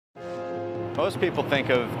Most people think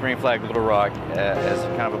of Green Flag Little Rock as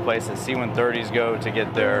kind of a place that C-130s go to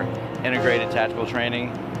get their integrated tactical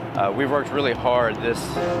training. We've worked really hard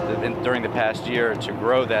during the past year to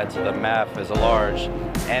grow that to the MAF as a large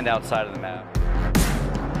and outside of the MAF.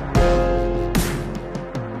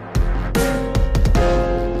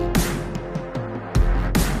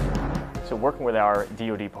 So working with our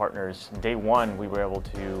DoD partners, day one we were able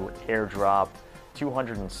to airdrop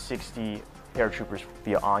 260 paratroopers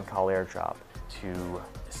via on-call airdrop to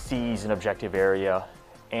seize an objective area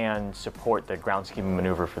and support the groundskeeping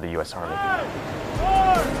maneuver for the U.S. Army. 5,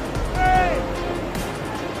 4,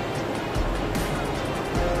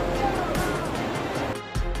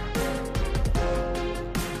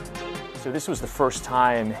 3. So this was the first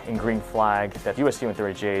time in Green Flag that U.S.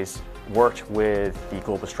 C-130Js worked with the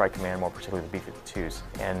Global Strike Command, more particularly the B-52s.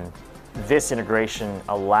 And this integration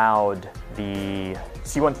allowed the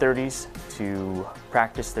C-130s to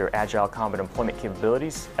practice their agile combat employment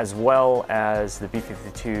capabilities, as well as the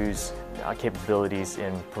B-52s' capabilities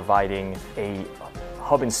in providing a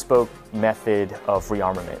hub-and-spoke method of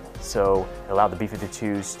rearmament. So it allowed the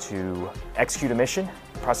B-52s to execute a mission,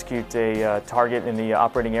 prosecute a target in the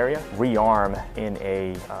operating area, rearm in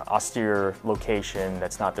a austere location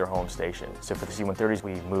that's not their home station. So for the C-130s,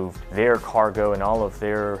 we moved their cargo and all of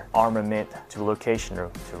their armament to a location to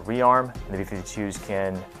rearm, and the B-52s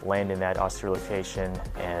can land in that austere location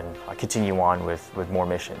and continue on with more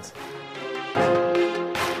missions.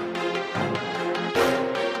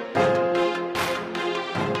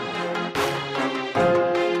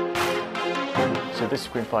 So this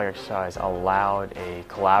Green Flag exercise allowed a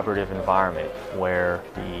collaborative environment where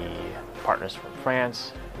the partners from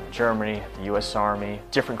France, Germany, the U.S. Army,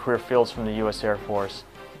 different career fields from the U.S. Air Force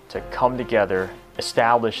to come together,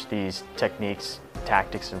 establish these techniques,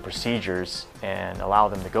 tactics, and procedures, and allow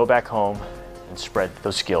them to go back home and spread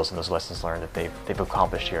those skills and those lessons learned that they've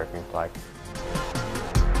accomplished here at Green Flag.